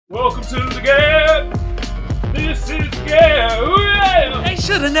Welcome to the G.A.B. This is G.A.B. They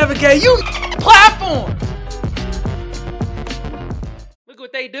should have never gave you platform. Look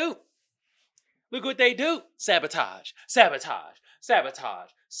what they do. Look what they do. Sabotage. Sabotage.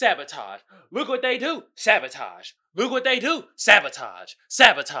 Sabotage. Sabotage. Look what they do. Sabotage. Look what they do. Sabotage.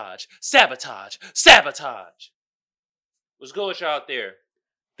 Sabotage. Sabotage. Sabotage. What's good with y'all out there?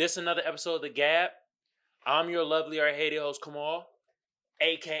 This is another episode of the G.A.B. I'm your lovely or hated host, Kamal,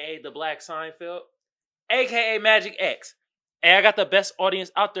 a.k.a. the Black Seinfeld, a.k.a. Magic X. And I got the best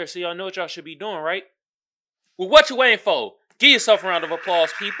audience out there, so y'all know what y'all should be doing, right? Well, what you waiting for? Give yourself a round of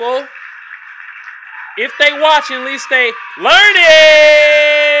applause, people. If they watching, at least they learning.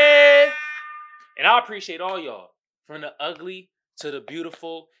 And I appreciate all y'all, from the ugly to the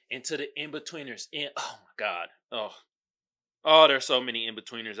beautiful and to the in-betweeners. And oh my God. Oh, there's so many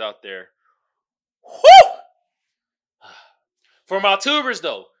in-betweeners out there. Whew! For my tubers,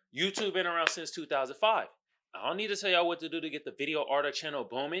 though, YouTube been around since 2005. I don't need to tell y'all what to do to get the video art channel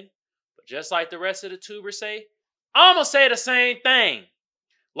booming, but just like the rest of the tubers say, I'm going to say the same thing.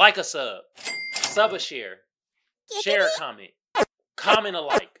 Like a sub a share a comment a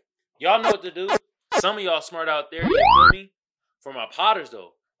like. Y'all know what to do. Some of y'all smart out there, you feel me? For my potters,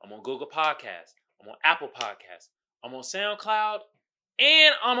 though, I'm on Google Podcasts, I'm on Apple Podcasts, I'm on SoundCloud,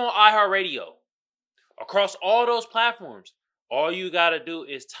 and I'm on iHeartRadio. Across all those platforms, all you got to do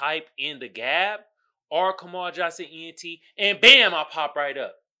is type in the G.A.B. or Kamal Johnson ENT, and bam, I'll pop right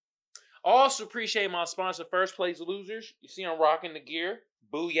up. I also appreciate my sponsor, First Place Losers. You see I'm rocking the gear.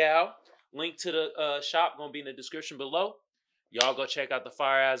 Booyah. Link to the shop going to be in the description below. Y'all go check out the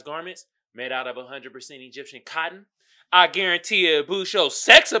fire-ass garments made out of 100% Egyptian cotton. I guarantee you, Boo show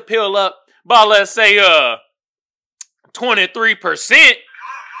sex appeal up by, let's say, 23%.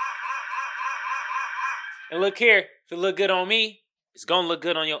 And look here, if it look good on me, it's going to look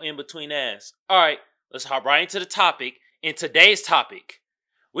good on your in-between ass. All right, let's hop right into the topic. In today's topic,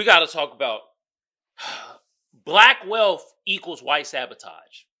 we got to talk about black wealth equals white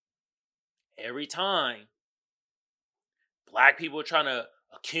sabotage. Every time black people are trying to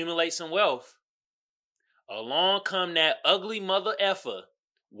accumulate some wealth, along come that ugly mother effer,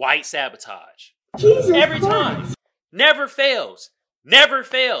 white sabotage. Jesus Every Christ. Time. Never fails. Never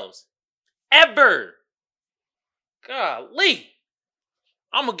fails. Ever. Golly.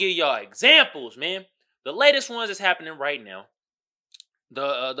 I'm going to give y'all examples, man. The latest ones that's happening right now.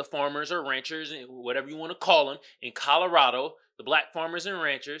 The farmers or ranchers, whatever you want to call them, in Colorado, the black farmers and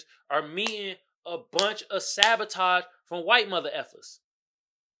ranchers are meeting a bunch of sabotage from white mother effers.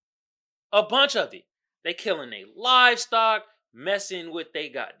 A bunch of it. They killing their livestock, messing with they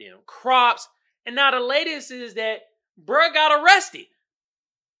goddamn crops. And now the latest is that bruh got arrested.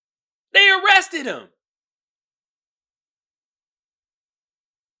 They arrested him.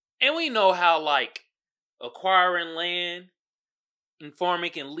 And we know how, like, acquiring land and farming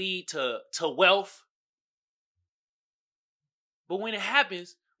can lead to wealth. But when it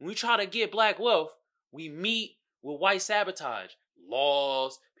happens, when we try to get black wealth, we meet with white sabotage.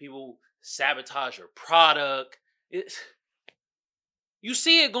 Laws, people sabotage your product. You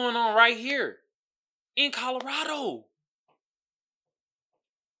see it going on right here in Colorado.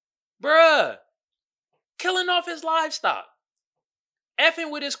 Bruh, killing off his livestock.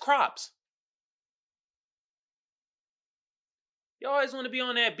 Effing with his crops. You always want to be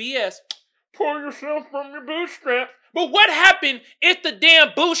on that BS. Pull yourself from your bootstraps. But what happened if the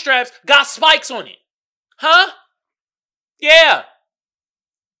damn bootstraps got spikes on it? Huh? Yeah.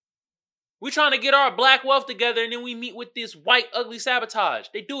 We trying to get our black wealth together and then we meet with this white ugly sabotage.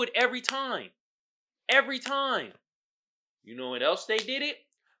 They do it every time. Every time. You know what else they did it?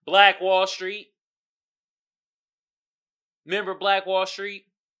 Black Wall Street. Remember Black Wall Street?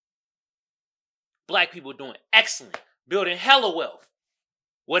 Black people doing excellent. Building hella wealth.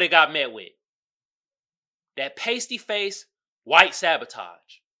 What they got met with? That pasty face, white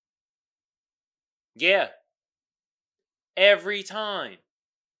sabotage. Yeah. Every time.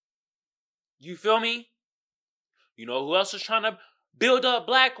 You feel me? You know who else is trying to build up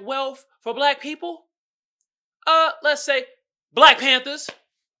black wealth for black people? Let's say Black Panthers.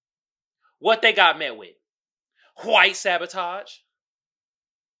 What they got met with? White sabotage.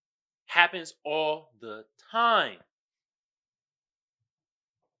 Happens all the time.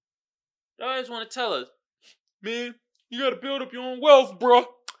 They always want to tell us, man, you got to build up your own wealth, bro.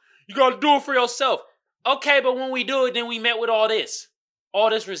 You got to do it for yourself. Okay, but when we do it, then we met with all this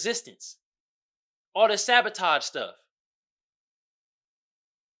resistance, all this sabotage stuff.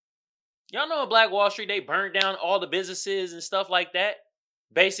 Y'all know in Black Wall Street, they burned down all the businesses and stuff like that.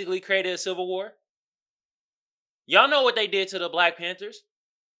 Basically created a civil war. Y'all know what they did to the Black Panthers.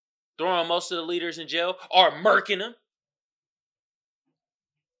 throwing most of the leaders in jail or murking them.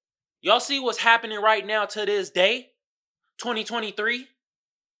 Y'all see what's happening right now to this day, 2023,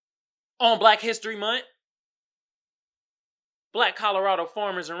 on Black History Month? Black Colorado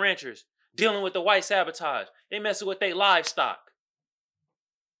farmers and ranchers dealing with the white sabotage. They messing with their livestock,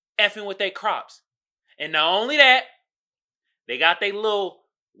 effing with their crops. And not only that, they got their little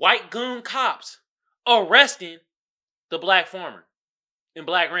white goon cops arresting the black farmer and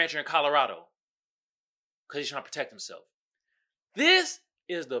black rancher in Colorado because he's trying to protect himself. This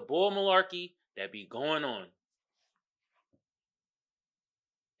is the bull malarkey that be going on.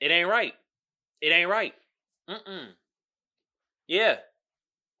 It ain't right. It ain't right. Yeah.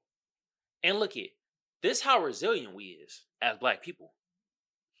 And look it. This how resilient we is as black people.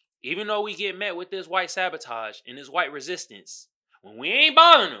 Even though we get met with this white sabotage and this white resistance, when we ain't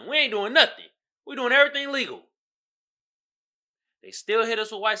bothering them, we ain't doing nothing. We doing everything legal. They still hit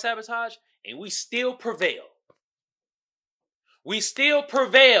us with white sabotage and we still prevail. We still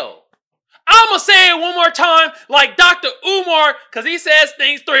prevail. I'm going to say it one more time like Dr. Umar, because he says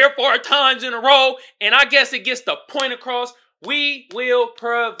things 3 or 4 times in a row, and I guess it gets the point across. We will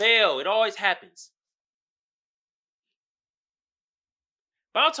prevail. It always happens.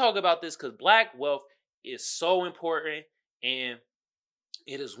 But I'll talk about this because black wealth is so important, and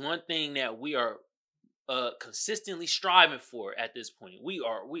it is one thing that we are consistently striving for at this point. We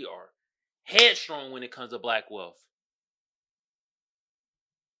are headstrong when it comes to black wealth.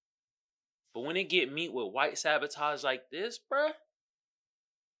 But when it get meet with white sabotage like this, bruh,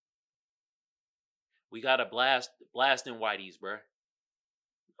 we gotta blast in whiteys, bruh.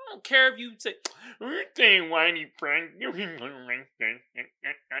 I don't care if you say, whitey friend.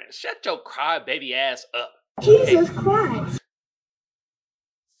 Shut your crybaby ass up. Jesus Christ.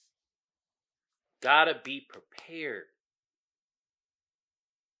 Gotta be prepared.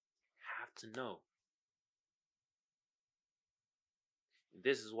 Have to know.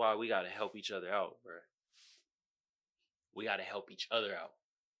 This is why we gotta help each other out, bro. We gotta help each other out.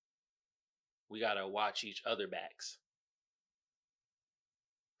 We gotta watch each other backs.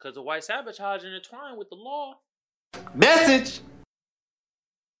 Because the white sabotage intertwined with the law. Message!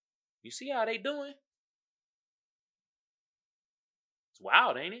 You see how they doing? It's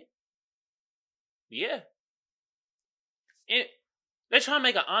wild, ain't it? Yeah. And they're trying to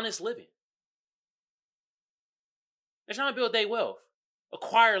make an honest living. They're trying to build their wealth.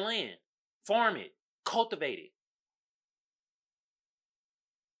 Acquire land. Farm it. Cultivate it.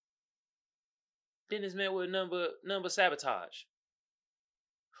 Then it's met with number sabotage.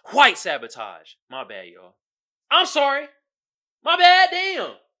 White sabotage. My bad, y'all. I'm sorry. My bad,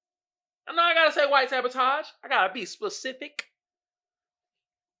 damn. I know I gotta say white sabotage. I gotta be specific.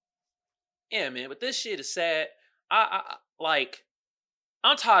 Yeah, man, but this shit is sad. I'm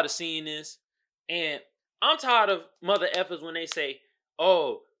tired of seeing this. And I'm tired of mother effers when they say,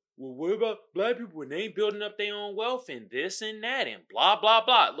 oh, well, what about black people when they ain't building up their own wealth and this and that and blah, blah,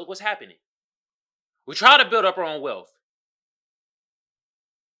 blah. Look what's happening. We try to build up our own wealth.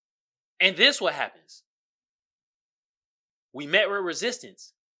 And this what happens. We met with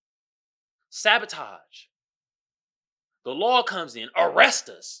resistance. Sabotage. The law comes in, arrest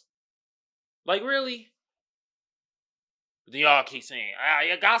us. Like, really? But then y'all keep saying,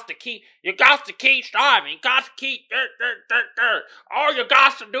 you got to keep striving. You got to keep, all you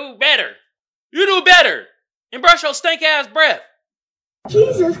got to do better. You do better. And brush your stink ass breath.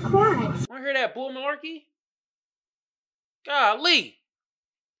 Jesus Christ. Want to hear that bull malarkey? Golly.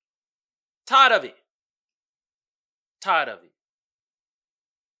 Tired of it. Tired of it.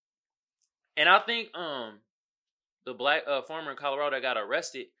 And I think the black farmer in Colorado that got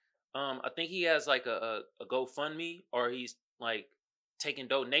arrested, I think he has like a GoFundMe, or he's like taking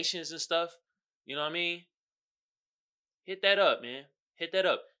donations and stuff. You know what I mean? Hit that up, man. Hit that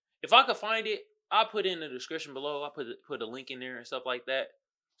up. If I could find it, I'll put it in the description below. I'll put a link in there and stuff like that.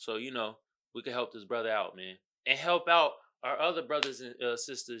 So, we can help this brother out, man. And help out our other brothers and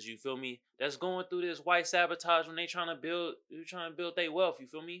sisters, you feel me? That's going through this white sabotage when they're trying to build their wealth, you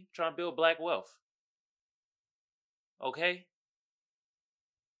feel me? Trying to build black wealth. Okay?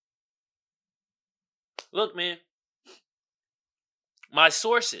 Look, man. My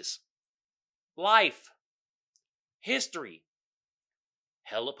sources. Life. History.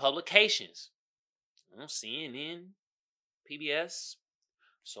 Hella publications. CNN. PBS.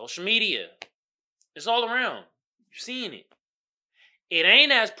 Social media. It's all around. You're seeing it. It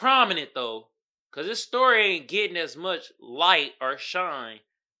ain't as prominent, though, because this story ain't getting as much light or shine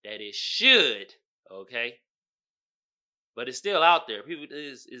that it should, okay? But it's still out there. People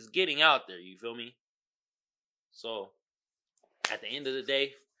is getting out there, you feel me? So, at the end of the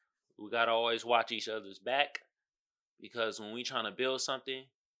day, We gotta always watch each other's back, because when we trying to build something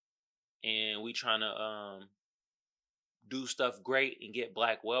and we trying to do stuff great and get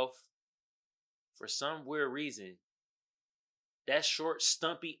black wealth, for some weird reason, that short,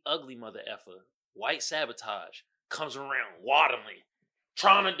 stumpy, ugly mother effer, white Sabotage, comes around waddling,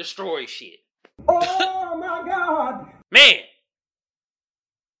 trying to destroy shit. Oh my God! Man!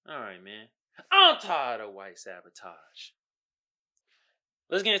 Alright, man. I'm tired of white Sabotage.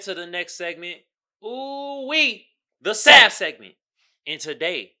 Let's get into the next segment. Ooh-wee! The Sab segment. And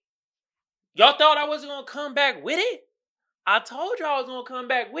today, y'all thought I wasn't going to come back with it? I told y'all I was going to come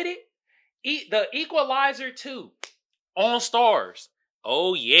back with it. The Equalizer 2 on Stars.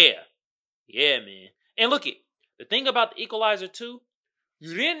 Oh, yeah. Yeah, man. And look it. The thing about the Equalizer 2,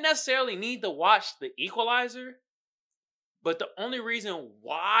 you didn't necessarily need to watch the Equalizer, but the only reason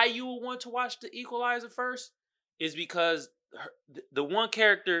why you would want to watch the Equalizer first is because the one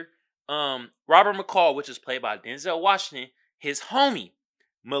character, Robert McCall, which is played by Denzel Washington, his homie,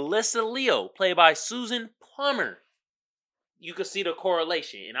 Melissa Leo, played by Susan Plummer. You can see the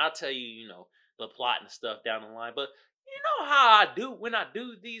correlation, and I'll tell you, the plot and stuff down the line. But you know how I do when I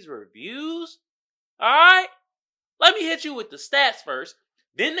do these reviews? All right? Let me hit you with the stats first,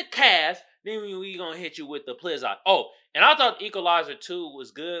 then the cast, then we gonna hit you with the Plizzot. Oh, and I thought Equalizer 2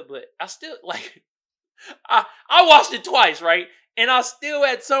 was good, but I still, I watched it twice, right? And I still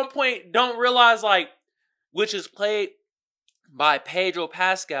at some point don't realize, which is played by Pedro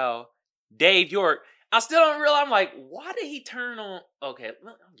Pascal, Dave York. I still don't realize, I'm like, why did he turn on? Okay,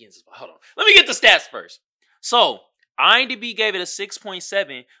 I'm getting this. Hold on. Let me get the stats first. So, IMDb gave it a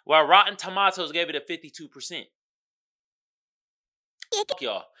 6.7, while Rotten Tomatoes gave it a 52%. Fuck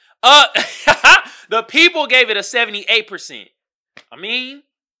y'all. The people gave it a 78%. I mean,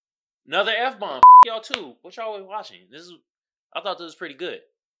 another F-bomb. Fuck y'all too. What y'all was watching? I thought this was pretty good.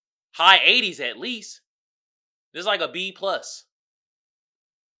 High 80s at least. This is like a B+.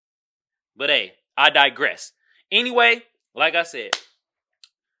 But hey, I digress. Anyway, like I said,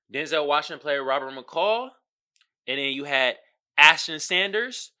 Denzel Washington played Robert McCall. And then you had Ashton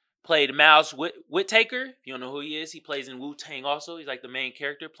Sanders played Miles Whittaker. If you don't know who he is, he plays in Wu-Tang also. He's like the main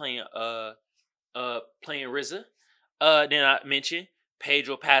character playing RZA. Then I mentioned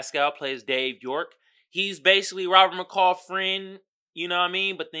Pedro Pascal plays Dave York. He's basically Robert McCall's friend, you know what I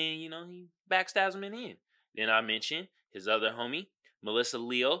mean? But then, he backstabs him in the end. Then I mentioned his other homie, Melissa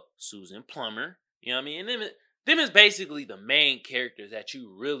Leo, Susan Plummer. You know what I mean? And them is basically the main characters that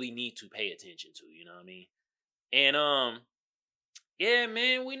you really need to pay attention to, you know what I mean? And yeah,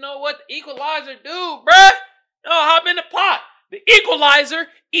 man, we know what the Equalizer do, bruh. Hop in the pot. The Equalizer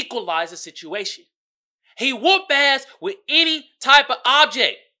equalizes the situation. He whoop ass with any type of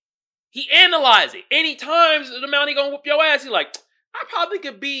object. He analyzes it. Any times the amount he gonna whoop your ass, he like, I probably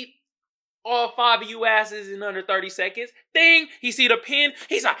could beat all 5 of you asses in under 30 seconds. Ding! He see the pin.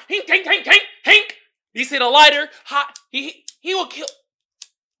 He's like, hink, hink, hink, hink, hink. You see the lighter? Hot. He will kill.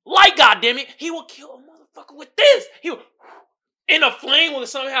 Light, goddammit. He will kill a motherfucker with this. He will, in a flame will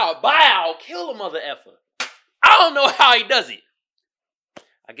somehow kill a mother effer. I don't know how he does it.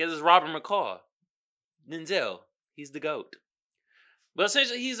 I guess it's Robert McCall. Denzel. He's the GOAT. But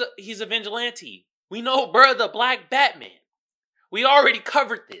essentially, he's a vigilante. We know, bruh, the Black Batman. We already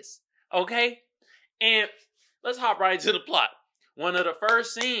covered this. Okay? And let's hop right into the plot. One of the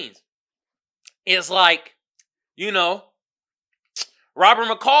first scenes is like, Robert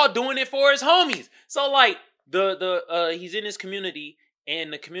McCall doing it for his homies. So like he's in his community,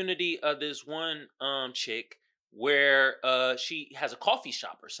 and the community of this one chick where she has a coffee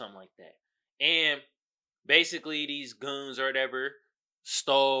shop or something like that. And basically these goons or whatever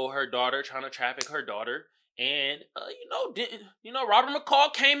stole her daughter, trying to traffic her daughter. And Robert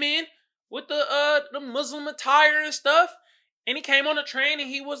McCall came in with the Muslim attire and stuff. And he came on the train, and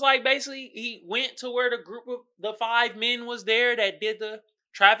he was like, basically, he went to where the group of the 5 men was there that did the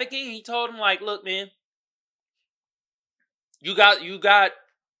trafficking. He told them, like, look, man, you got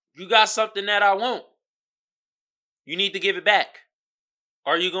something that I want. You need to give it back,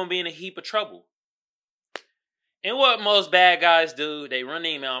 or you're gonna be in a heap of trouble. And what most bad guys do, they run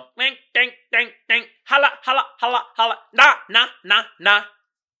their mouth, ding, ding, ding, ding, holla, holla, holla, holla, nah, nah, nah, nah.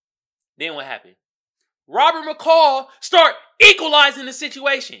 Then what happened? Robert McCall start equalizing the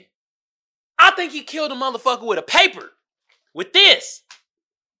situation. I think he killed a motherfucker with a paper. With this.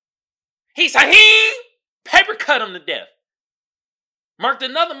 He said, paper cut him to death. Marked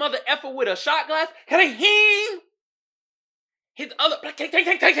another mother effer with a shot glass. Hit the other.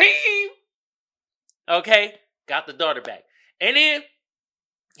 Okay. Got the daughter back. And then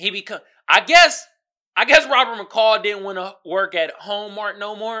he become. I guess Robert McCall didn't want to work at Hallmark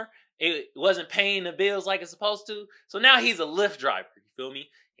no more. it wasn't paying the bills like it's supposed to. So now he's a Lyft driver. You feel me?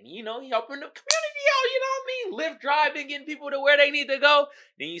 And he helping the community out. You know what I mean? Lyft driving, getting people to where they need to go.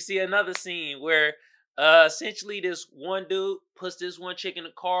 Then you see another scene where essentially this one dude puts this one chick in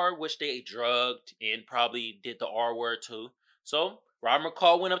the car, which they drugged and probably did the R word too. So Robert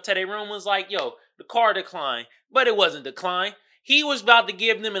McCall went up to their room and was like, yo, the car declined. But it wasn't declined. He was about to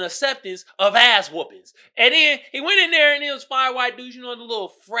give them an acceptance of ass whoopings. And then he went in there and it was 5 white dudes, the little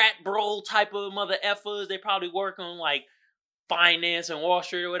frat bro type of mother effers. They probably work on like finance and Wall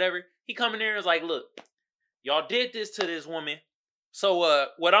Street or whatever. He come in there and was like, look, y'all did this to this woman. So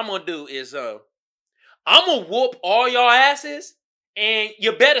what I'm going to do is I'm going to whoop all y'all asses and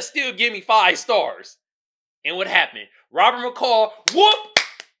you better still give me 5 stars. And what happened? Robert McCall, whoop,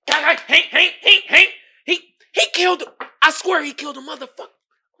 he killed, I swear he killed a mother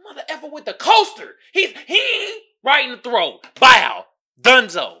effer with the coaster. He right in the throat. Bow.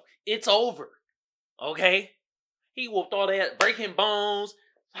 Dunzo. It's over. Okay? He whooped all that, breaking bones,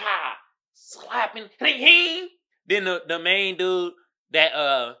 slapping, Then the main dude that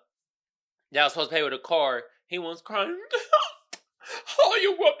was supposed to pay with a car, he was crying. Oh,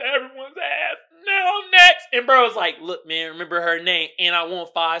 you whooped everyone's ass. Now next. And bro was like, look, man, remember her name, and I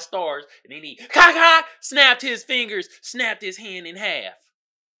want 5 stars. And then he snapped his fingers, snapped his hand in half.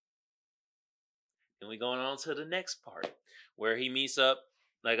 And we going on to the next part where he meets up,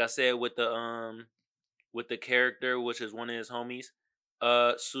 like I said, with the character, which is one of his homies,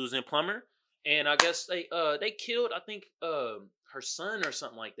 Susan Plummer. And I guess they killed, I think, her son or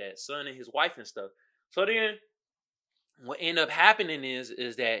something like that. Son and his wife and stuff. So then what ended up happening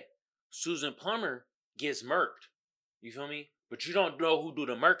is that Susan Plummer gets murked. You feel me? But you don't know who do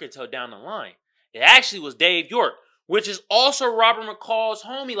the murk until down the line. It actually was Dave York, which is also Robert McCall's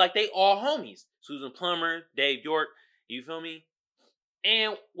homie. Like, they all homies. Susan Plummer, Dave York. You feel me?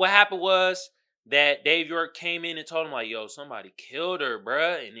 And what happened was that Dave York came in and told him, like, yo, somebody killed her,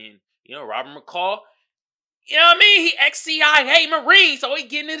 bruh. And then, Robert McCall, you know what I mean? He ex-CIA Marine, so he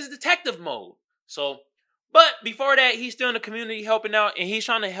getting in his detective mode. So, but before that, he's still in the community helping out, and he's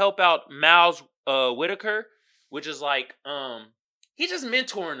trying to help out Miles Whitaker, which is like, he's just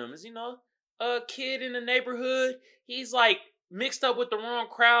mentoring him. Is, a kid in the neighborhood. He's like mixed up with the wrong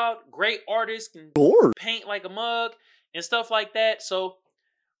crowd. Great artist, can paint like a mug and stuff like that. So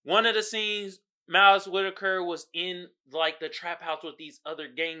one of the scenes, Miles Whitaker was in like the trap house with these other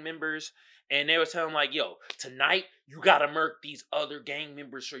gang members, and they were telling him like, yo, tonight you gotta murk these other gang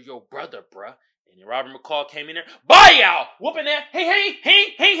members for your brother, bruh. And then Robert McCall came in there, bye-yow, whooping that, hey,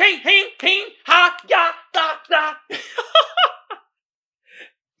 ha, ya, da, da.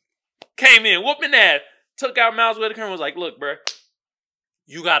 Came in, whooping that, took out Miles Whitaker and was like, look, bruh,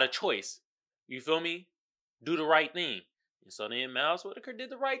 you got a choice. You feel me? Do the right thing. And so then Miles Whitaker did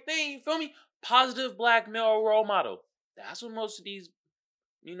the right thing. You feel me? Positive black male role model. That's what most of these,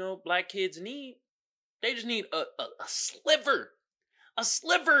 black kids need. They just need a sliver. A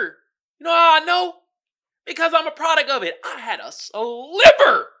sliver. You know how I know? Because I'm a product of it. I had a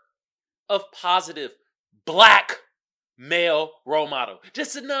sliver of positive black male role model.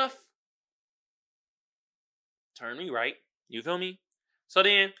 Just enough. Turn me right. You feel me? So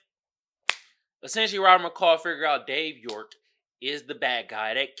then, essentially, Robert McCall figured out Dave York is the bad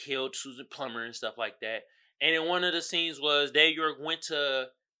guy that killed Susan Plummer and stuff like that. And then one of the scenes was Dave York went to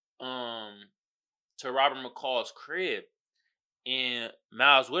Robert McCall's crib, and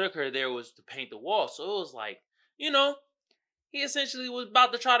Miles Whitaker there was to paint the wall. So it was like, he essentially was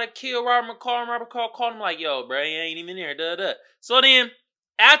about to try to kill Robert McCall, and Robert McCall called him like, yo, bro, he ain't even here, da-da. So then,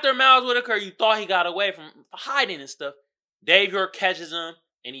 after Miles Whitaker, you thought he got away from hiding and stuff, Dave York catches him,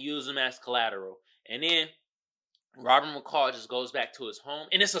 and he uses him as collateral. And then Robert McCall just goes back to his home,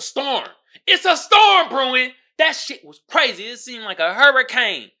 and it's a storm. It's a storm brewing. That shit was crazy. It seemed like a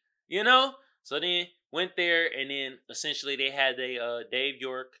hurricane, So then went there, and then essentially they had Dave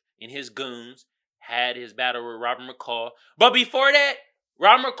York and his goons had his battle with Robert McCall. But before that,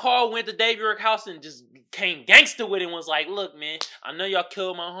 Robert McCall went to Dave York's house and just came gangster with him and was like, look, man, I know y'all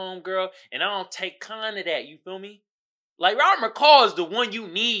killed my homegirl, and I don't take kind of that. You feel me? Like, Robert McCall is the one you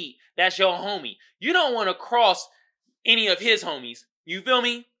need. That's your homie. You don't want to cross any of his homies. You feel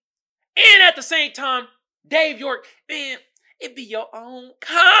me? And at the same time, Dave York, man, it be your own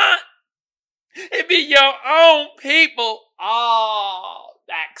kind. It be your own people. Oh,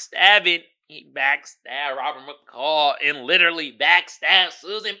 backstabbing. He backstabbed Robert McCall and literally backstabbed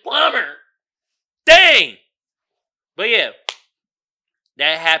Susan Plummer. Dang. But yeah,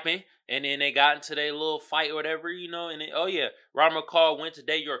 that happened. And then they got into their little fight or whatever, and then, Robert McCall went to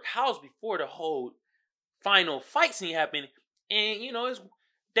Dave York's house before the whole final fight scene happened. And, it's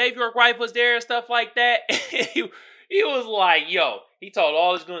Dave York's wife was there and stuff like that. he was like, yo, he told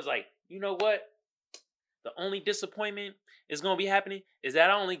all his goons, like, you know what? The only disappointment is going to be happening is that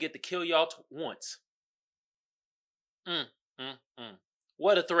I only get to kill y'all once.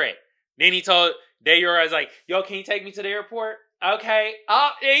 What a threat. Then he told Dave York, I was like, yo, can you take me to the airport? Okay.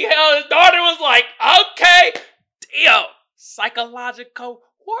 His daughter was like, okay. Yo, psychological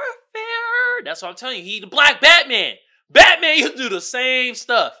warfare. That's what I'm telling you. He the Black Batman. Batman used to do the same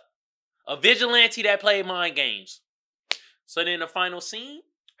stuff. A vigilante that played mind games. So then the final scene,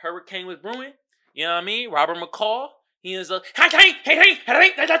 hurricane was brewing. You know what I mean? Robert McCall. He is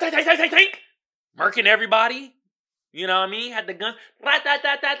murking everybody. You know what I mean? Had the gun.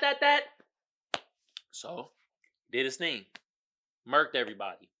 So, did his thing. Murked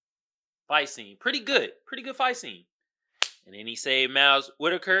everybody. Fight scene. Pretty good. Pretty good fight scene. And then he saved Miles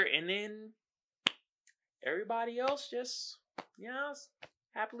Whitaker. And then everybody else just,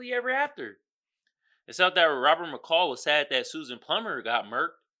 happily ever after. Except that Robert McCall was sad that Susan Plummer got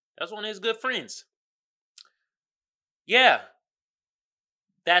murked. That's one of his good friends. Yeah.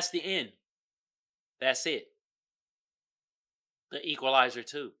 That's the end. That's it. The Equalizer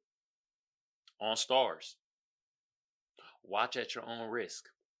 2. On Stars. Watch at your own risk.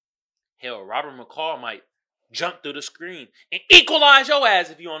 Hell, Robert McCall might jump through the screen and equalize your ass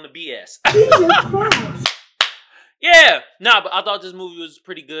if you're on the BS. Jesus Christ. Yeah. Nah, but I thought this movie was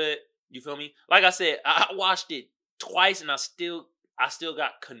pretty good. You feel me? Like I said, I watched it twice and I still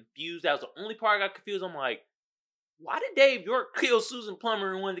got confused. That was the only part I got confused. I'm like, why did Dave York kill Susan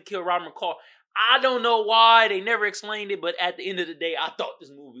Plummer and wanted to kill Robert McCall? I don't know why. They never explained it, but at the end of the day, I thought this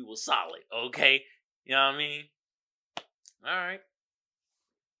movie was solid. Okay? You know what I mean? All right.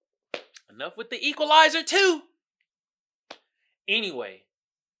 Enough with the Equalizer 2. Anyway.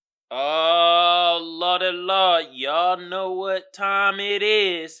 Oh, Lordy Lord. Y'all know what time it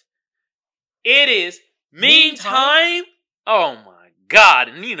is. It is meme time. Oh, my God.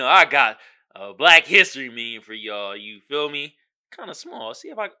 And I got a Black History meme for y'all. You feel me? Kind of small. See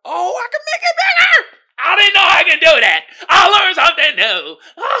if I can make it bigger. I didn't know I could do that. I learned something new.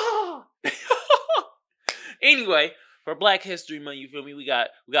 Oh. Anyway, for Black History Month, you feel me? We got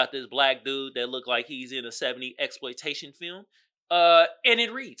this black dude that looked like he's in a 70s exploitation film. And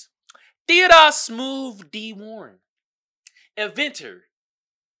it reads, Theodore Smooth D. Warren, inventor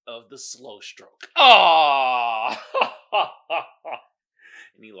of the slow stroke. Oh.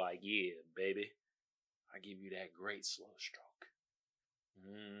 And he like, yeah, baby. I give you that great slow stroke.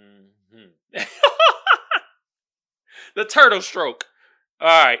 Mm-hmm. The turtle stroke. All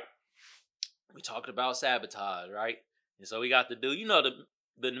right. We talked about Sabotage, right? And so we got the dude. You know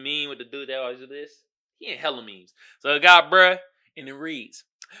the meme with the dude that always do this? He ain't hella memes. So it got bruh, and it reads,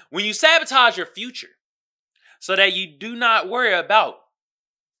 when you sabotage your future so that you do not worry about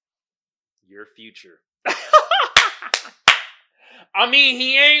your future. I mean,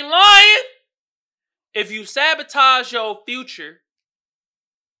 he ain't lying. If you sabotage your future,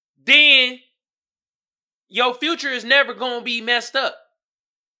 then your future is never going to be messed up.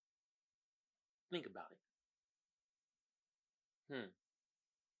 Think about it.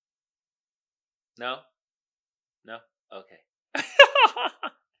 No? No? Okay.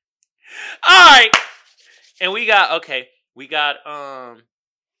 Alright. And we got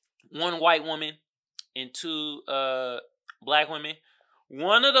one white woman and two black women.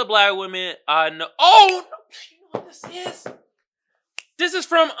 One of the black women I know. Oh, you know what this is? This is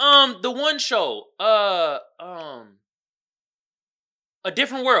from the one show. A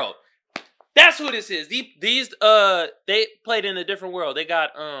Different World. That's who this is. These they played in A Different World. They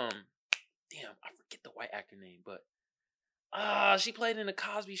got damn, I forget the white actor name, but she played in the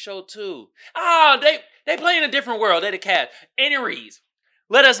Cosby Show too. They play in A Different World. They the cast. And it reads,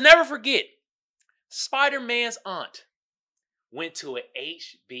 let us never forget, Spider-Man's aunt went to an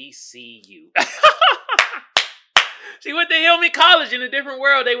HBCU. She went to Hillman College. In A Different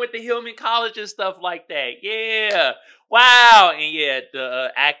World, they went to Hillman College and stuff like that. Yeah. Wow. And yeah,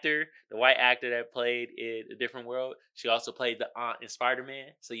 the white actor that played in A Different World, she also played the aunt in Spider-Man.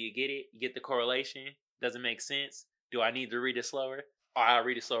 So you get it? You get the correlation? Doesn't make sense? Do I need to read it slower? All right, I'll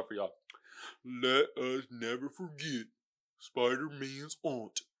read it slower for y'all. Let us never forget, Spider-Man's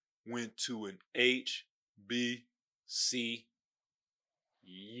aunt went to an HBCU.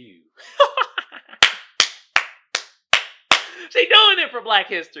 She doing it for Black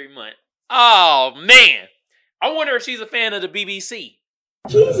History Month. Oh, man. I wonder if she's a fan of the BBC.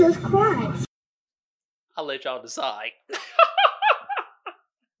 Jesus Christ. I'll let y'all decide.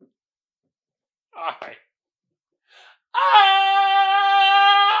 All right.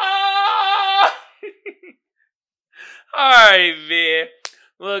 All right, man.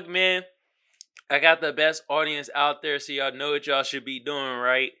 Look, man, I got the best audience out there, so y'all know what y'all should be doing,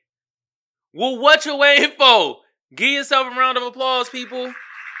 right? Well, what you waiting for? Give yourself a round of applause, people.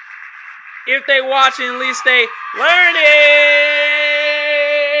 If they watching, at least they learning.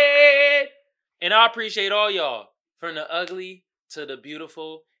 And I appreciate all y'all, from the ugly to the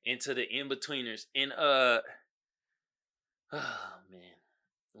beautiful and to the in-betweeners. And oh man,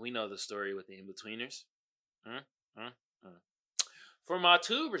 we know the story with the in-betweeners. For my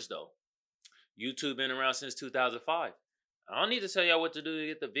tubers though, YouTube been around since 2005. I don't need to tell y'all what to do to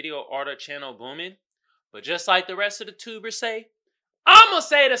get the video order channel booming, but just like the rest of the tubers say, I'ma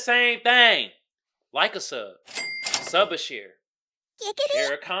say the same thing. Like a sub a share,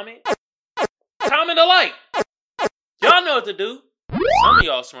 share a comment, comment a like. Y'all know what to do. Some of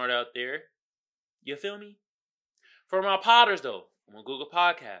y'all smart out there. You feel me? For my potters though, I'm on Google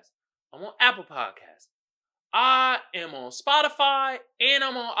Podcasts. I'm on Apple Podcasts. I am on Spotify and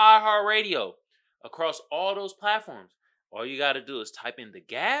I'm on iHeartRadio. Across all those platforms, all you got to do is type in the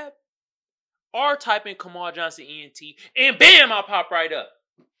G.A.B or type in Kamal Johnson ENT and bam, I'll pop right up.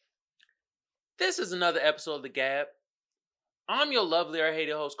 This is another episode of the G.A.B. I'm your lovely or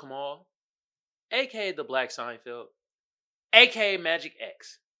hated host Kamal, aka the Black Seinfeld, aka Magic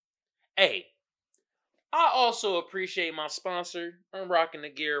X. Hey, I also appreciate my sponsor. I'm rocking the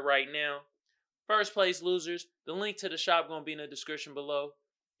gear right now. First Place Losers. The link to the shop gonna be in the description below.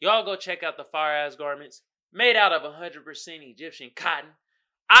 Y'all go check out the fire-ass garments made out of 100% Egyptian cotton.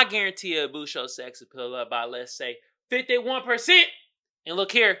 I guarantee it'll boost your sex appeal up by, let's say, 51%. And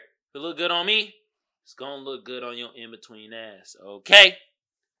look here, if it look good on me, it's gonna look good on your in-between ass, okay?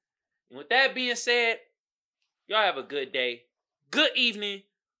 And with that being said, y'all have a good day, good evening,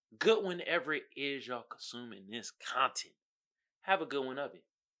 good whenever it is y'all consuming this content. Have a good one of it.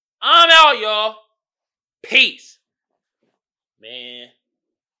 I'm out, y'all. Peace. Man.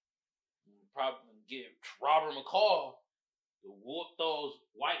 Probably get Robert McCall to whoop those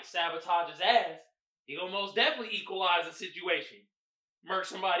white Sabotage's ass. He gonna most definitely equalize the situation. Murk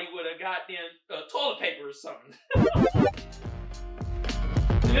somebody with a goddamn toilet paper or something.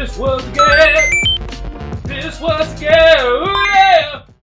 This was G.A.B. This was G.A.B.